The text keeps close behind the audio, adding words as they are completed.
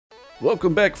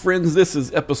Welcome back, friends. This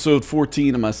is episode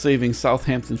 14 of my Saving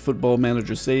Southampton Football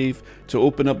Manager Save. To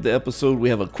open up the episode, we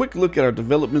have a quick look at our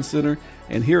development center,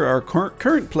 and here are our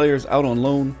current players out on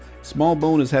loan.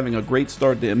 Smallbone is having a great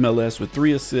start to MLS with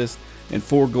 3 assists and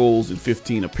 4 goals in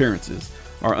 15 appearances.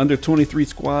 Our under 23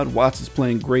 squad, Watts is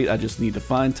playing great. I just need to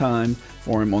find time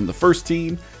for him on the first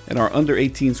team. And our under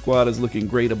 18 squad is looking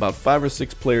great, about 5 or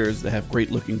 6 players that have great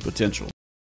looking potential.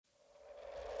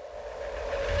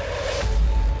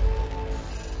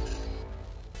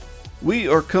 We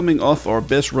are coming off our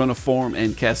best run of form,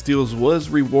 and Castiles was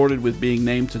rewarded with being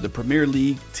named to the Premier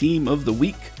League Team of the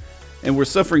Week. And we're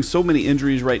suffering so many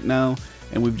injuries right now,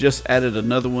 and we've just added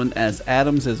another one as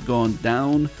Adams has gone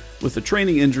down with a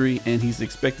training injury, and he's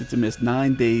expected to miss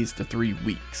 9 days to 3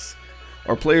 weeks.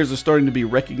 Our players are starting to be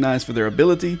recognized for their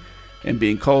ability and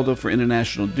being called up for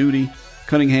international duty.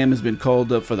 Cunningham has been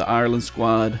called up for the Ireland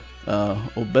squad.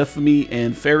 Obafemi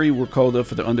and Ferry were called up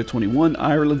for the under 21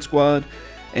 Ireland squad.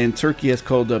 And Turkey has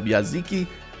called up Yaziki,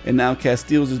 and now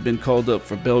Castiles has been called up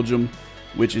for Belgium,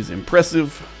 which is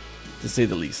impressive, to say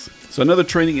the least. So another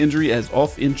training injury as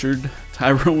off-injured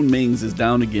Tyrone Mings is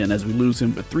down again as we lose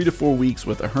him for 3 to 4 weeks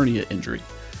with a hernia injury.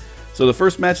 So the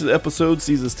first match of the episode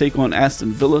sees us take on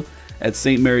Aston Villa at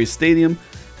St. Mary's Stadium.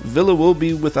 Villa will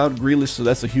be without Grealish, so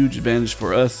that's a huge advantage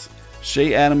for us.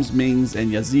 Shea Adams, Mings,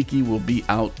 and Yaziki will be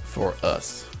out for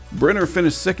us. Brenner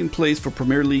finished second place for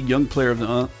Premier League Young Player of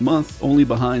the Month, only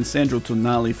behind Sandro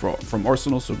Tonali from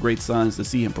Arsenal, so great signs to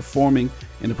see him performing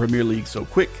in the Premier League so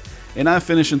quick. And I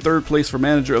finished in third place for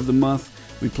Manager of the Month.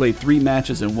 We played 3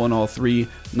 matches and won all 3.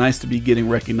 Nice to be getting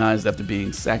recognized after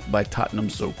being sacked by Tottenham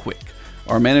so quick.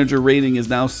 Our manager rating is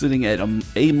now sitting at A-, and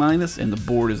the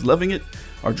board is loving it.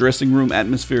 Our dressing room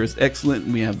atmosphere is excellent,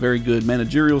 and we have very good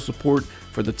managerial support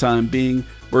for the time being.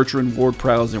 Bertrand,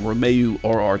 Ward-Prowse, and Romeu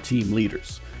are our team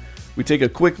leaders. We take a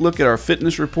quick look at our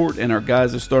fitness report, and our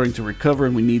guys are starting to recover,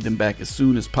 and we need them back as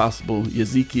soon as possible.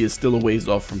 Yaziki is still a ways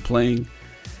off from playing.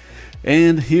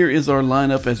 And here is our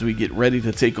lineup as we get ready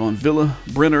to take on Villa.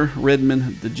 Brenner,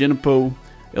 Redmond, DeGenepo,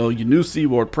 El Yunusi,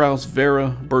 Ward-Prowse,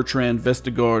 Vera, Bertrand,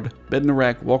 Vestergaard,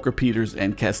 Bednarak, Walker-Peters,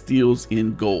 and Castiles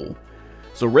in goal.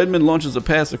 So Redmond launches a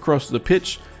pass across the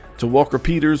pitch to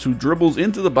Walker-Peters, who dribbles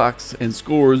into the box and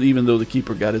scores even though the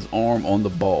keeper got his arm on the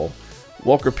ball.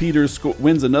 Walker-Peters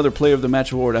wins another Player of the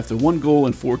Match award after 1 goal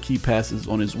and 4 key passes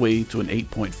on his way to an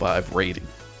 8.5 rating.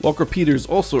 Walker-Peters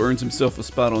also earns himself a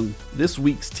spot on this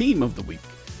week's Team of the Week.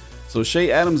 So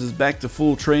Shea Adams is back to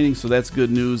full training, so that's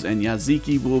good news, and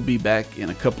Yaziki will be back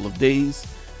in a couple of days.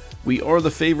 We are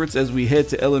the favorites as we head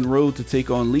to Ellen Road to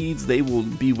take on Leeds. They will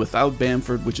be without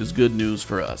Bamford, which is good news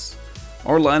for us.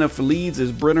 Our lineup for Leeds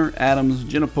is Brenner, Adams,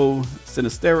 Genepo,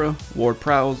 Sinisterra,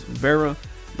 Ward-Prowse, Vera,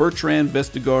 Bertrand,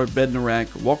 Vestergaard,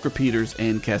 Bednarak, Walker-Peters,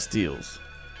 and Castiles.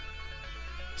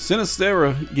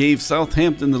 Sinisterra gave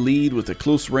Southampton the lead with a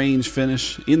close-range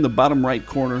finish in the bottom right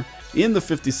corner in the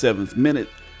 57th minute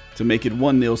to make it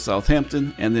 1-0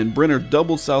 Southampton, and then Brenner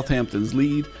doubled Southampton's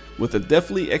lead with a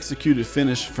deftly executed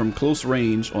finish from close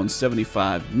range on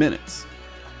 75 minutes.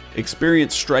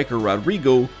 Experienced striker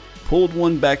Rodrigo pulled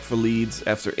one back for Leeds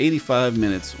after 85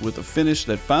 minutes with a finish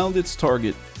that found its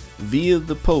target via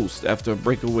the post after a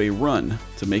breakaway run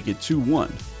to make it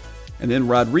 2-1. And then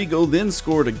Rodrigo then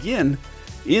scored again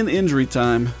in injury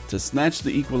time to snatch the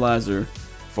equalizer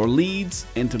for Leeds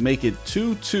and to make it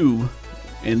 2-2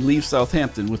 and leave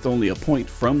Southampton with only a point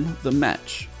from the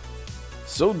match.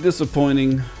 So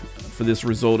disappointing for this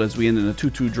result as we end in a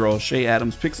 2-2 draw. Shea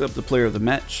Adams picks up the Player of the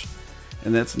Match,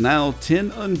 and that's now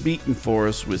 10 unbeaten for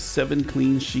us with 7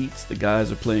 clean sheets. The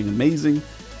guys are playing amazing.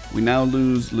 We now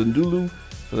lose Lindulu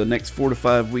for the next 4 to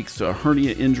 5 weeks to a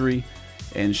hernia injury,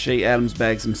 and Shea Adams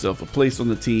bags himself a place on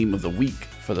the Team of the Week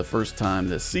for the first time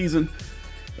this season.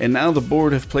 And now the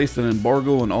board have placed an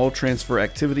embargo on all transfer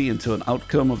activity until an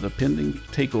outcome of the pending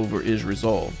takeover is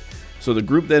resolved. So the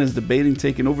group that is debating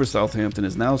taking over Southampton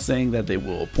is now saying that they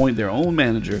will appoint their own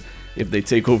manager if they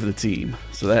take over the team.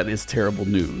 So that is terrible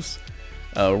news.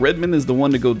 Redmond is the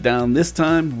one to go down this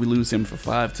time. We lose him for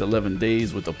 5 to 11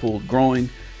 days with a pulled groin.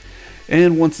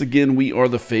 And once again, we are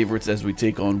the favorites as we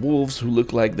take on Wolves, who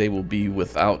look like they will be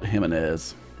without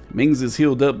Jimenez. Mings is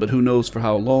healed up, but who knows for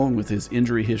how long with his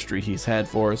injury history he's had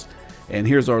for us. And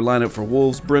here's our lineup for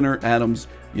Wolves: Brenner, Adams,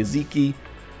 Yaziki,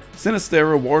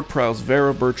 Sinisterra, Ward-Prowse,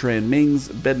 Vera, Bertrand, Mings,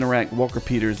 Bednarak,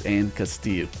 Walker-Peters, and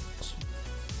Castiles.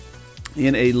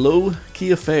 In a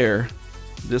low-key affair,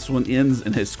 this one ends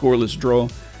in a scoreless draw.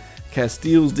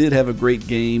 Castiles did have a great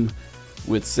game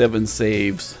with 7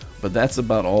 saves, but that's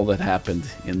about all that happened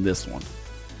in this one.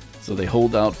 So they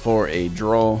hold out for a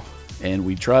draw, and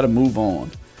we try to move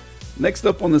on. Next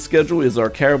up on the schedule is our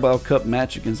Carabao Cup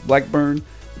match against Blackburn.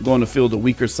 We're going to field a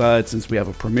weaker side since we have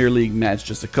a Premier League match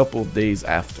just a couple of days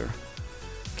after.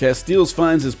 Casteels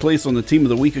finds his place on the Team of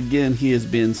the Week again. He has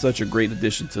been such a great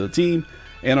addition to the team.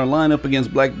 And our lineup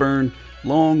against Blackburn: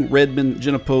 Long, Redmond,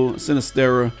 Genipo,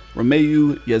 Sinistera,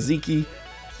 Romeu, Yaziki,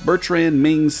 Bertrand,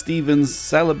 Mings, Stevens,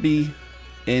 Salabi,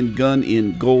 and Gunn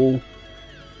in goal.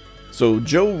 So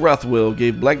Joe Rothwell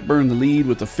gave Blackburn the lead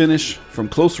with a finish from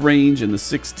close range in the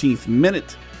 16th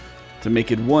minute to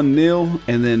make it 1-0,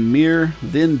 and then Mir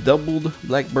then doubled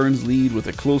Blackburn's lead with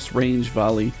a close range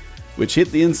volley which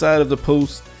hit the inside of the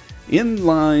post in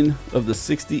line of the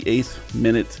 68th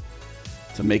minute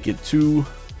to make it 2-0.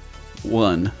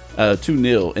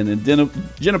 And then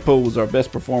Genipo was our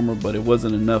best performer, but it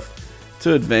wasn't enough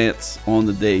to advance on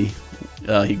the day.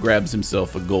 He grabs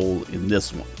himself a goal in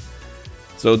this one.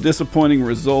 So disappointing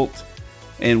result,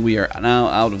 and we are now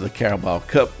out of the Carabao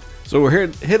Cup. So we're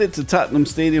headed to Tottenham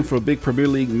Stadium for a big Premier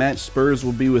League match. Spurs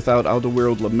will be without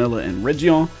Alderweireld, Lamela, and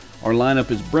Reguilon. Our lineup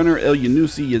is Brenner, El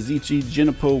Yunusi, Yazici,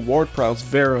 Genipo, Ward-Prowse,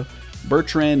 Vera,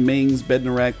 Bertrand, Mings,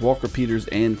 Bednarak, Walker-Peters,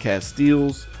 and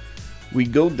Casteels. We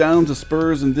go down to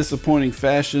Spurs in disappointing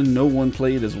fashion. No one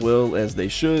played as well as they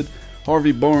should.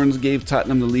 Harvey Barnes gave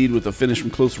Tottenham the lead with a finish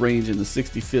from close range in the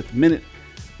 65th minute.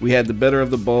 We had the better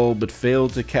of the ball but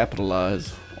failed to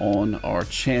capitalize on our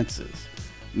chances.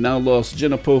 Now lost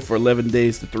Genipo for 11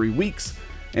 days to 3 weeks,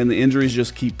 and the injuries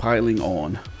just keep piling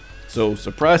on. So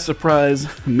surprise, surprise,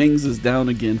 Mings is down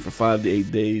again for 5 to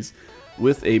 8 days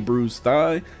with a bruised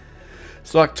thigh.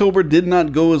 So October did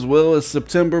not go as well as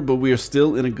September, but we are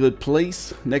still in a good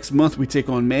place. Next month we take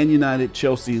on Man United,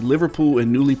 Chelsea, Liverpool,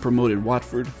 and newly promoted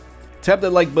Watford. Tap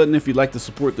that like button if you'd like to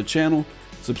support the channel.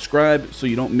 Subscribe so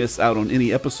you don't miss out on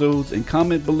any episodes, and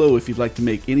comment below if you'd like to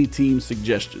make any team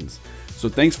suggestions. So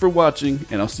thanks for watching,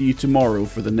 and I'll see you tomorrow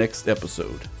for the next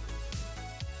episode.